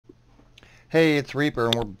Hey, it's Reaper,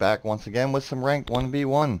 and we're back once again with some ranked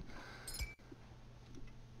 1v1.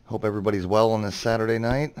 Hope everybody's well on this Saturday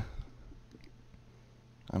night.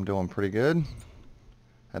 I'm doing pretty good.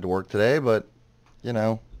 Had to work today, but, you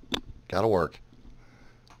know, gotta work.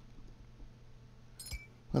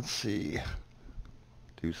 Let's see.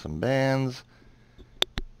 Do some bans.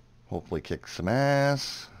 Hopefully kick some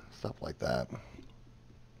ass. Stuff like that.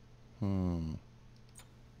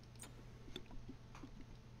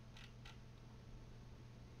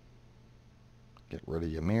 Get rid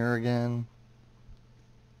of Ymir again.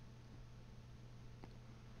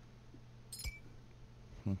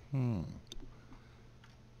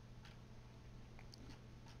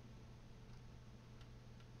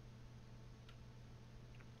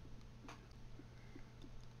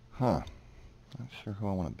 Not sure who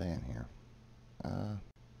I want to ban here. Let's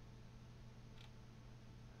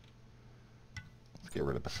get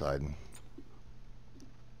rid of Poseidon.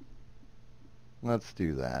 Let's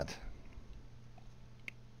do that.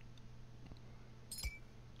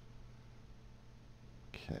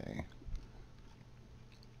 Okay.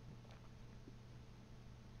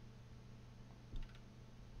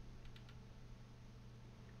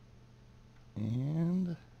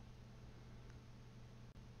 And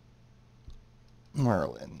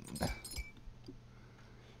Merlin.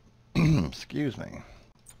 Excuse me.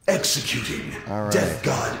 Executing. All right. Death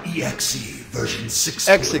God EXE version 6.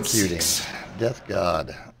 Executing. Death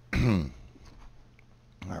God.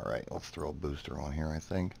 Alright, let's throw a booster on here, I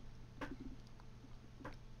think.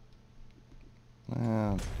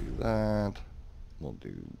 Let's do that. We'll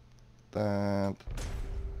do that.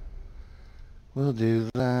 We'll do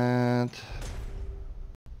that.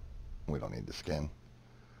 We don't need the skin.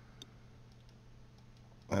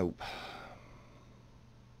 Nope.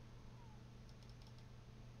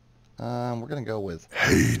 We're gonna go with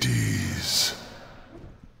Hades.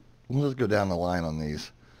 Let's go down the line on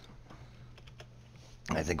these.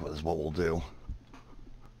 I think that's what we'll do.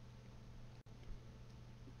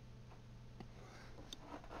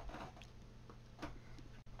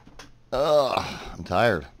 I'm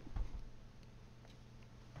tired.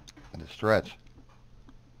 I had to stretch.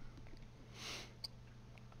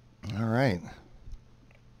 All right.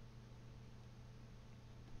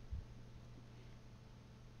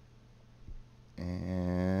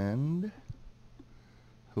 And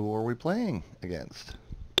who are we playing against?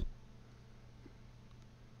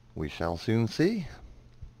 We shall soon see.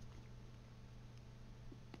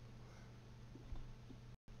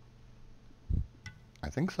 I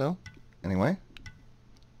think so. Anyway.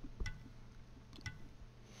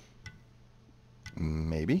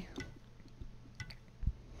 Maybe.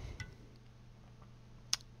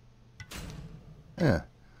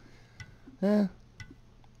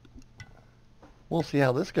 We'll see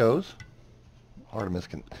how this goes. Artemis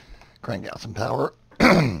can crank out some power.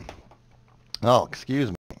 Oh,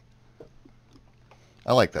 excuse me.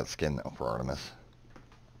 I like that skin, though, for Artemis.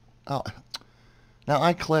 Oh, now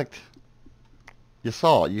I clicked. You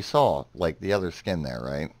saw, like, the other skin there,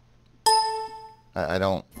 right? I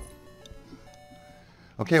don't...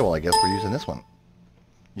 Okay, well, I guess we're using this one.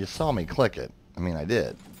 You saw me click it. I mean, I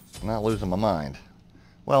did. I'm not losing my mind.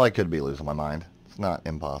 Well, I could be losing my mind. It's not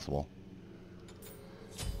impossible.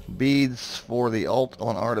 Beads for the ult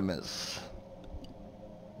on Artemis.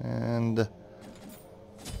 And a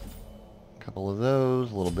couple of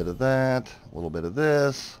those, a little bit of that, a little bit of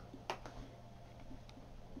this.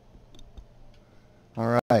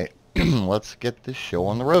 Alright, let's get this show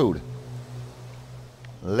on the road.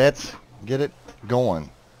 Let's get it going.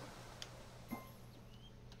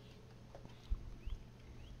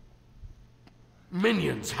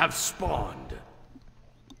 Minions have spawned.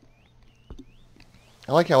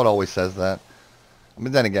 I like how it always says that.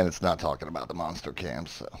 But then again, it's not talking about the monster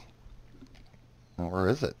camps, so. Now, where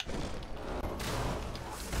is it?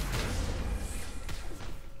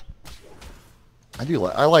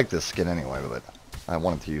 I like this skin anyway, but I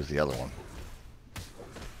wanted to use the other one.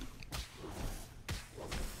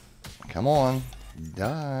 Come on.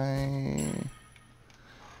 Die.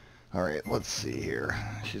 Alright, let's see here.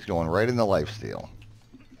 She's going right into lifesteal.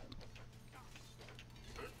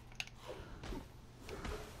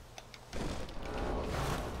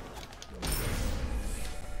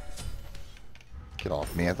 Get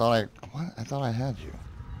off me. I thought I had you.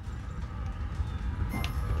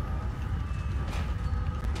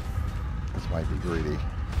 This might be greedy.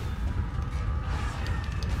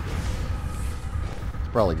 It's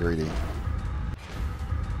probably greedy.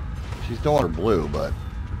 She's doing her blue, but...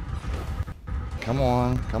 Come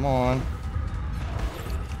on, come on.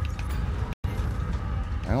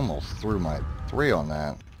 I almost threw my 3 on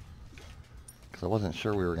that. Because I wasn't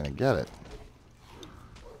sure we were going to get it.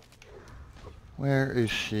 Where is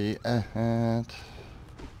she at?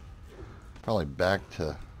 Probably back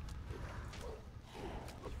to...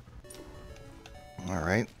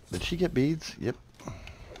 Alright. Did she get beads? Yep.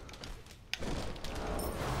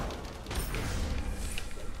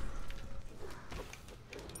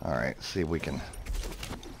 Alright, see if we can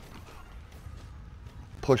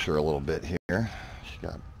push her a little bit here. She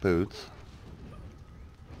got boots.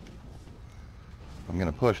 If I'm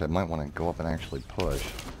going to push, I might want to go up and actually push.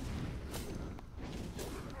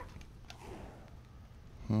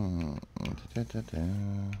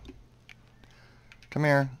 Come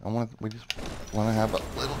here. We just want to have a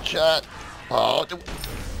little chat. Oh.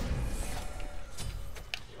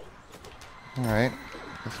 Alright.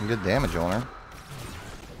 Got some good damage on her.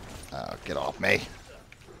 Oh, get off me. I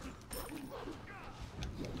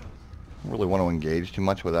don't really want to engage too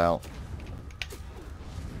much without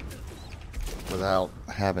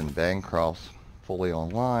having Bancrofts fully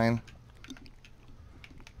online.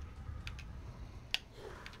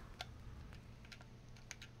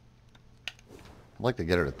 I'd like to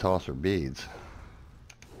get her to toss her beads.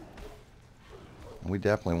 We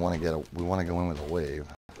definitely want to we want to go in with a wave.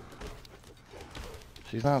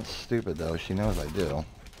 She's not stupid though, she knows I do.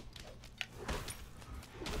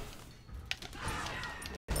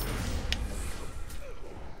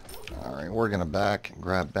 Alright, we're gonna back and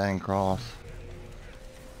grab Bancrofts.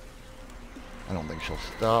 I don't think she'll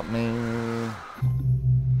stop me.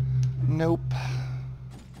 Nope.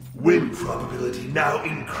 Win probability now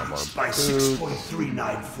increased by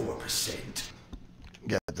 6.394%.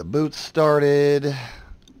 Get the boots started.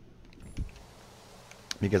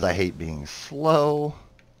 Because I hate being slow.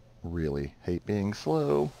 Really hate being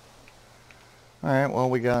slow. Alright,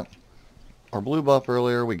 well we got our blue buff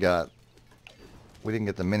earlier. We didn't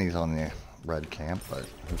get the minis on the red camp, but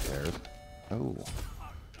who cares? Oh,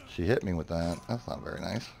 she hit me with that. That's not very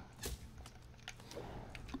nice.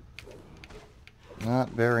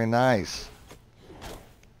 Not very nice.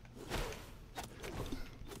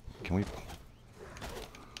 Can we...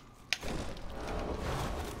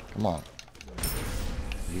 Come on.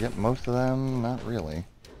 You get most of them? Not really.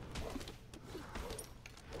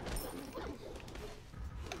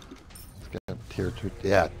 Let's get tier 2.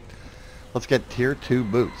 Yeah. Let's get tier 2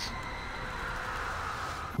 boots.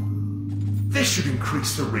 This should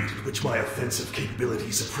increase the rate at which my offensive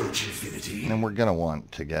capabilities approach infinity. And we're gonna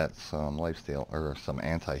want to get some lifesteal or some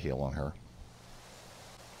anti-heal on her.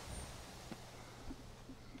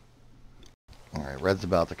 Alright, red's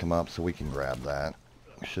about to come up, so we can grab that.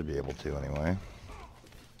 We should be able to anyway.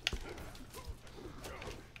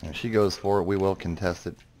 And if she goes for it, we will contest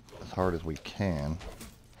it as hard as we can.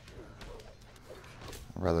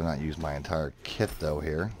 I'd rather not use my entire kit though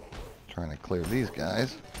here. Trying to clear these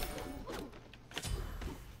guys.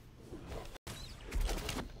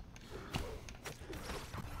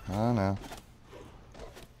 Oh no.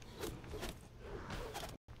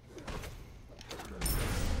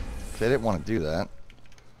 See, I didn't want to do that.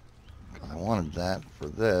 Because I wanted that for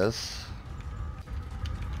this.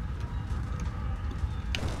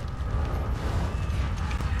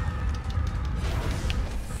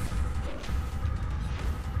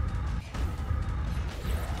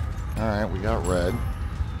 Alright, we got red.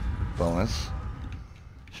 Bonus.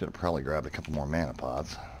 Should have probably grabbed a couple more mana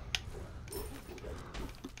pods.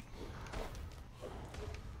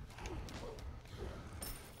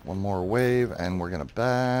 One more wave, and we're gonna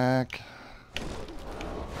back.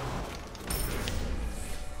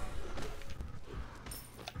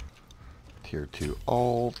 Tier 2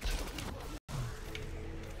 ult.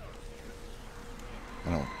 I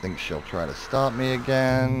don't think she'll try to stop me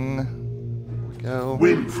again. Go.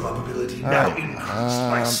 Win probability now increased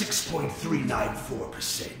by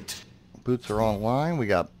 6.394%. Boots are online. We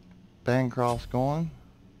got Bancrofts going.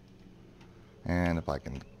 And if I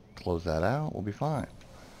can close that out, we'll be fine.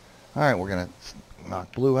 Alright, we're going to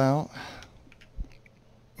knock blue out.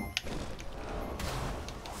 There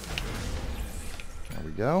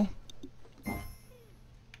we go.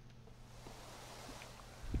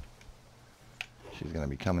 She's going to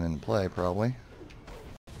be coming into play, probably.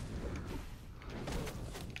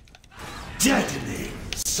 Deadening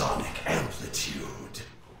sonic amplitude.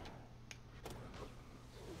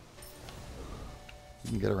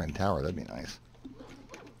 You can get her in tower, that'd be nice.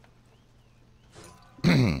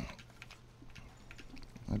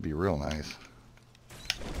 That'd be real nice.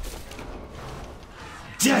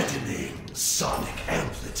 Deadening sonic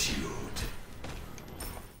amplitude.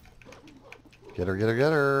 Get her, get her,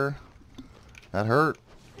 get her. That hurt.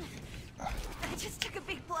 I just took a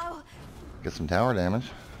big blow. Get some tower damage.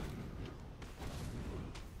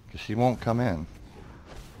 Because she won't come in.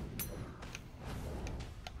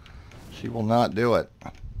 She will not do it.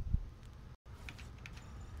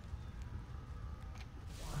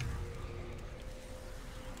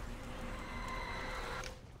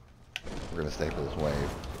 We're going to stay for this wave.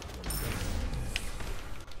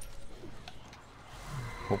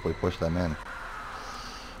 Hopefully push them in.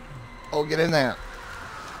 Oh, get in there.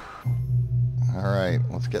 Alright,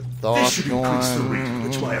 let's get This thoughts should increase the rate at going.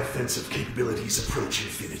 which my offensive capabilities approach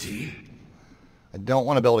infinity. I don't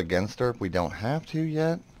want to build against her if we don't have to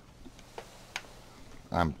yet.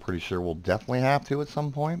 I'm pretty sure we'll definitely have to at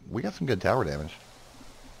some point. We got some good tower damage.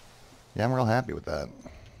 Yeah, I'm real happy with that.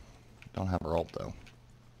 Don't have her ult though.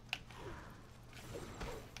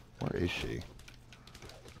 Where is she?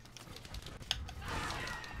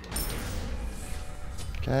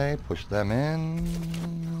 Okay, push them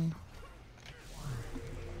in.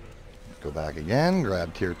 Go back again,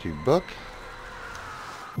 grab tier 2 book.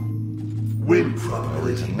 Win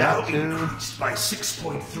probability now not to. increased by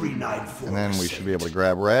 6.394%. And then we should be able to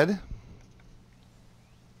grab red.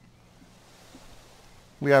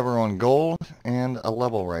 We have her on gold and a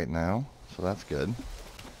level right now, so that's good.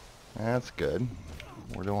 That's good.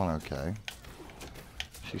 We're doing okay.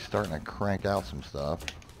 She's starting to crank out some stuff.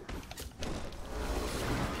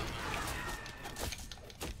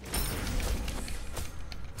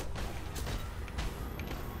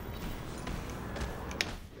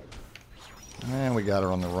 And we got her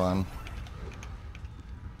on the run.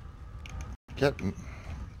 Get...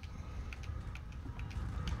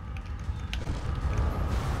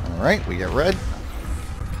 Alright, we get red.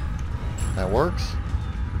 That works.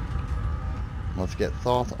 Let's get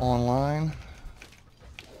Thoth online.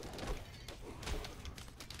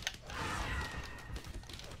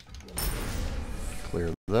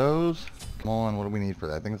 Clear those. Come on, what do we need for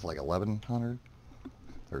that? I think it's like 1,100?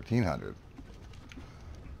 1,300.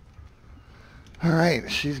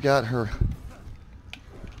 Alright, she's got her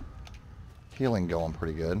healing going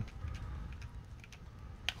pretty good.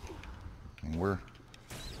 And we're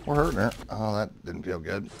hurting her. Oh, that didn't feel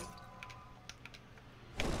good.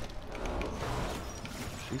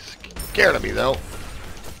 She's scared of me though.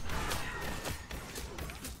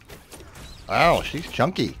 Wow, she's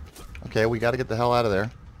chunky. Okay, we got to get the hell out of there.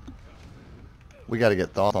 We got to get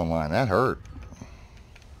Thoth online. That hurt.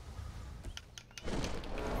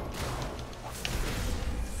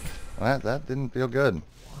 That didn't feel good.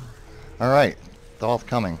 Alright, Thoth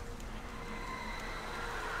coming.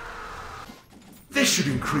 This should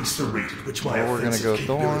increase the rate at which my Well, we're gonna offensive go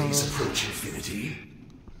capabilities Thorns. approach infinity.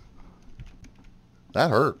 That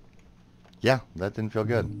hurt. Yeah, that didn't feel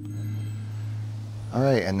good.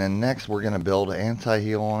 Alright, and then next we're going to build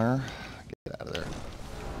anti-heal on her. Get out of there.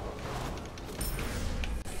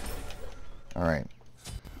 Alright.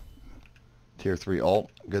 Tier 3 ult.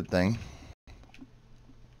 Good thing.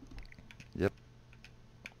 Yep.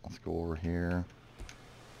 Let's go over here.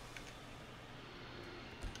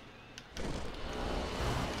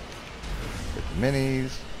 Get the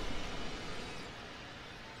minis.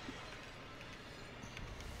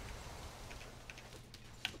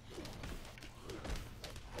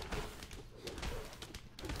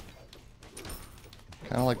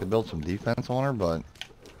 Kind of like to build some defense on her, but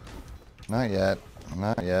not yet.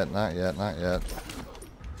 Not yet, not yet, not yet.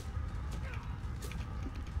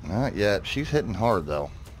 Not yet. She's hitting hard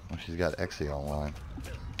though. She's got Xe online.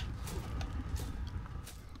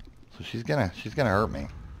 So she's gonna hurt me.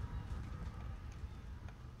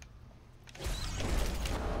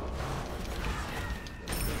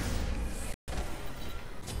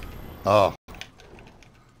 Oh.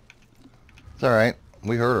 It's alright.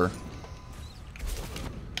 We hurt her.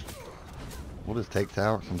 We'll just take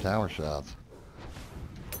some tower shots.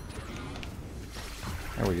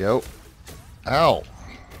 There we go. Ow.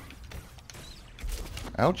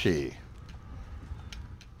 Ouchie.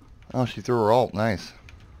 Oh, she threw her ult. Nice.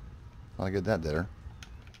 How good that did her.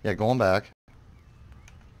 Yeah, going back.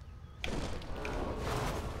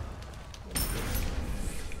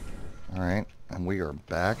 Alright, and we are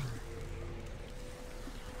back.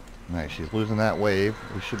 Nice, she's losing that wave.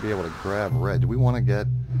 We should be able to grab red. Do we want to get...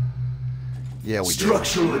 Yeah, we do.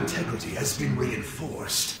 Structural integrity has been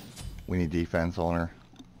reinforced. We need defense on her.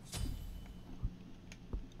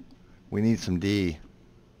 We need some D.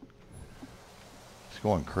 She's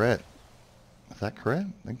going crit. Is that crit?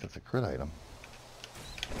 I think that's a crit item.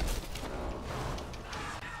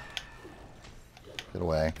 Get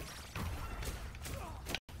away.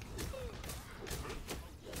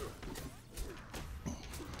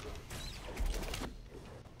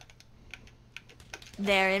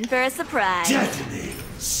 They're in for a surprise. Deafening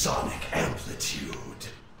sonic amplitude.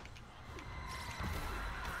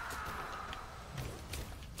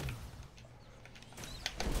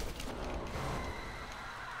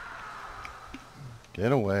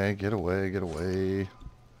 Get away, get away, get away.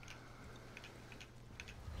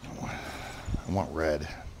 I want red.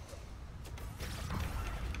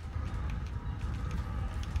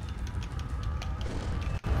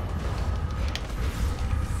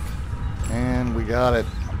 And we got it.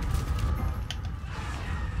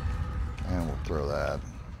 And we'll throw that.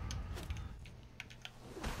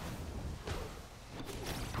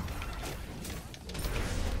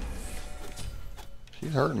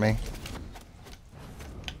 She's hurting me.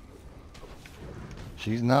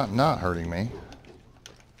 She's not hurting me.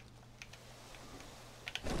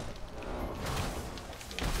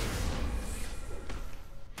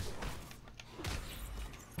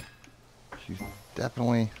 She's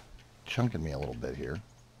definitely chunking me a little bit here.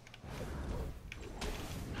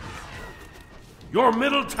 Your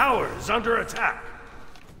middle tower is under attack.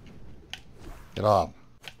 Get off.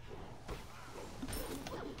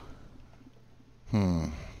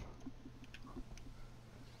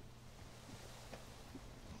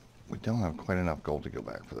 We don't have quite enough gold to go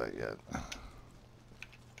back for that yet.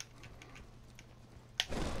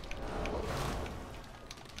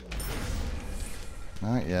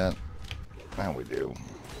 Not yet. Now we do.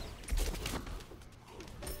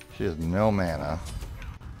 She has no mana.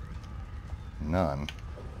 None.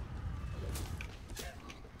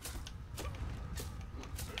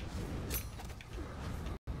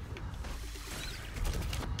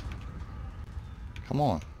 Come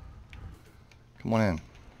on. Come on in.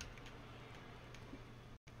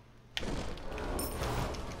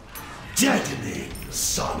 Deadening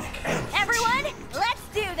sonic amplitude. Everyone, let's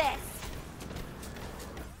do this.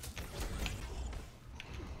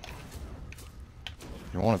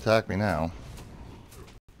 You won't attack me now.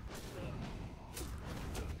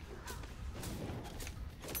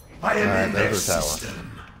 I am Alright, in their there's our tower.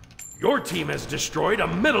 system. Your team has destroyed a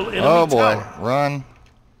middle enemy Oh boy, tower. run.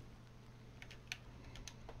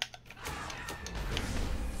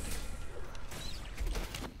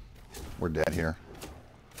 We're dead here.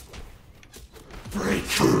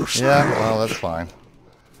 Breakthrough. Yeah, well, that's fine.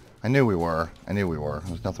 I knew we were. I knew we were.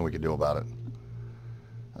 There's nothing we could do about it.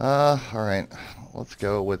 Alright. Let's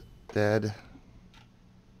go with dead.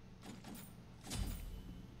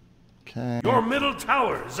 Okay. Your middle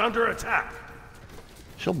tower is under attack.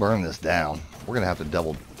 She'll burn this down. We're gonna have to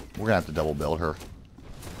double build her.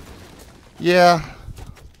 Yeah,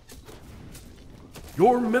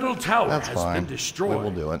 Your middle tower that's has fine. been destroyed. We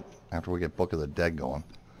will do it after we get Book of the Dead going.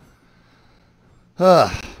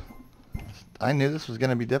 I knew this was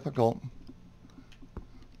gonna be difficult.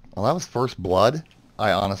 Well, that was first blood.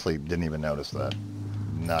 I honestly didn't even notice that.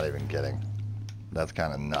 Not even kidding. That's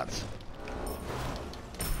kind of nuts.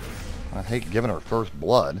 I hate giving her first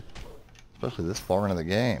blood, especially this far into the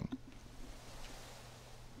game.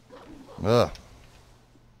 Ugh.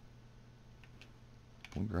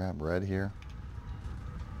 Can we grab red here?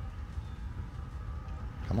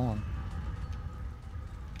 Come on.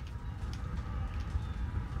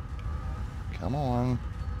 Come on.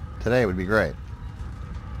 Today would be great.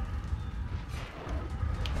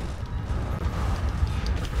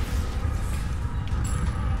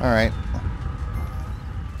 All right.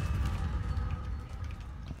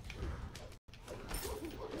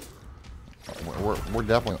 We're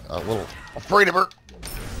definitely a little afraid of her.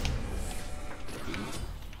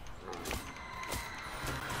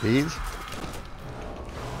 Bees?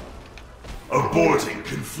 Aborting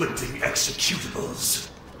conflicting executables.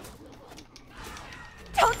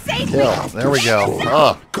 Don't say Kill. There we go.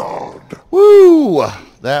 Oh, God. woo!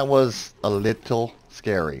 That was a little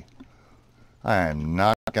scary. I am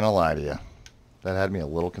not gonna lie to you. That had me a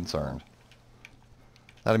little concerned.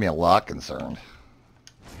 That had me a lot concerned.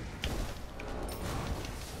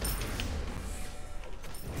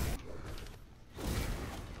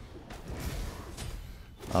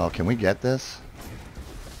 Oh, can we get this?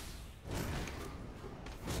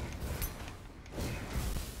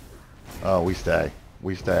 Oh, we stay.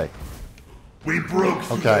 We stay. We broke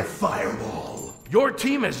through Okay. their firewall. Your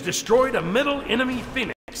team has destroyed a middle enemy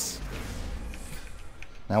phoenix.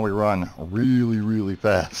 Now we run really, really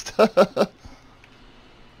fast.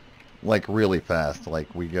 Like really fast.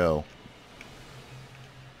 Like we go.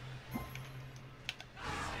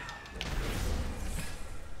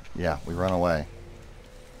 Yeah, we run away.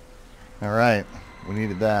 Alright. We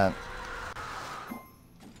needed that.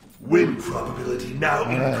 Win probability now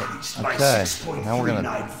Alright, increased by okay. Now we're gonna-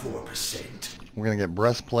 6.394%. We're going to get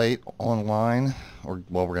breastplate online. Or,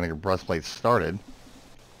 well, we're going to get breastplate started.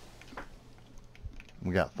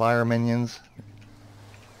 We got fire minions.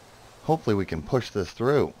 Hopefully we can push this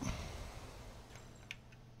through.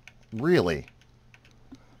 Really?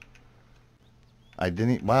 I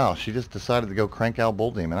didn't... Wow, she just decided to go crank out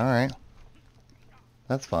Bull Demon. Alright.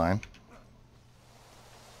 That's fine.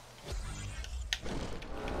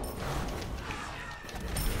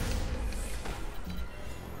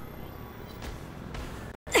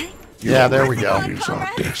 Yeah, there we go.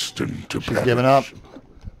 She's giving up.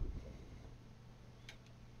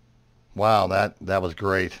 Wow, that was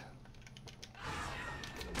great.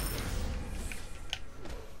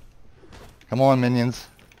 Come on, minions.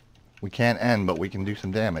 We can't end, but we can do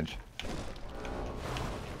some damage.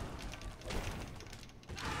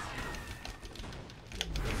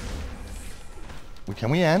 Can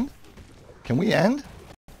we end? Can we end?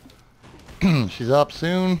 She's up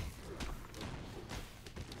soon.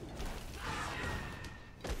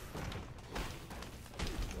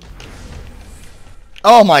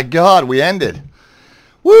 Oh my God, we ended.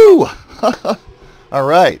 Woo! All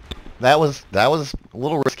right. That was a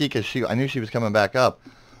little risky because I knew she was coming back up,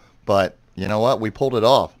 but you know what? We pulled it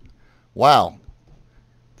off. Wow.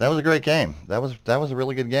 That was a great game. That was a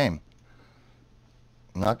really good game.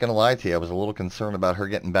 I'm not gonna lie to you, I was a little concerned about her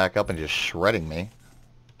getting back up and just shredding me.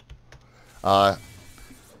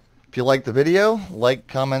 If you liked the video, like,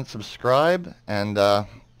 comment, subscribe, and I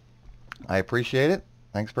appreciate it.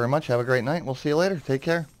 Thanks very much. Have a great night. We'll see you later. Take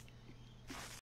care.